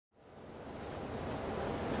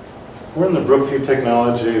We're in the Brookview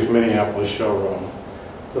Technologies Minneapolis showroom.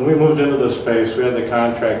 When we moved into this space, we had the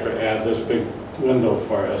contractor add this big window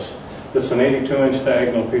for us. It's an 82-inch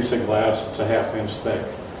diagonal piece of glass. It's a half-inch thick.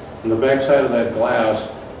 On the back side of that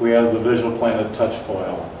glass, we added the visualplanet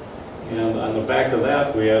touchfoil. And on the back of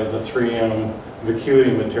that, we added the 3M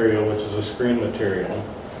Vikuiti material, which is a screen material.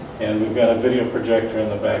 And we've got a video projector in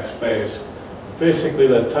the back space. Basically,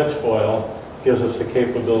 that touchfoil gives us the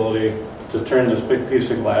capability to turn this big piece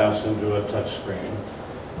of glass into a touch screen.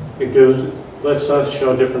 It lets us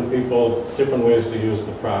show different people different ways to use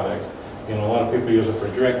the product. You know, a lot of people use it for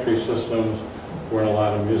directory systems. We're in a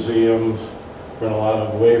lot of museums. We're in a lot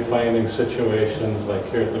of wayfinding situations, like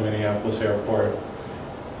here at the Minneapolis airport.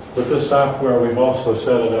 With this software, we've also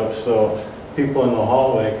set it up so people in the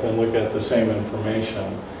hallway can look at the same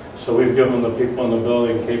information. So we've given the people in the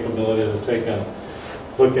building capability to take a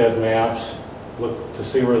look at maps, look to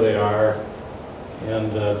see where they are,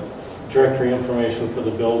 and directory information for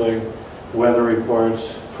the building, weather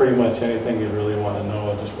reports, pretty much anything you really want to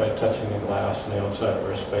know just by touching the glass on the outside of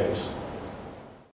our space.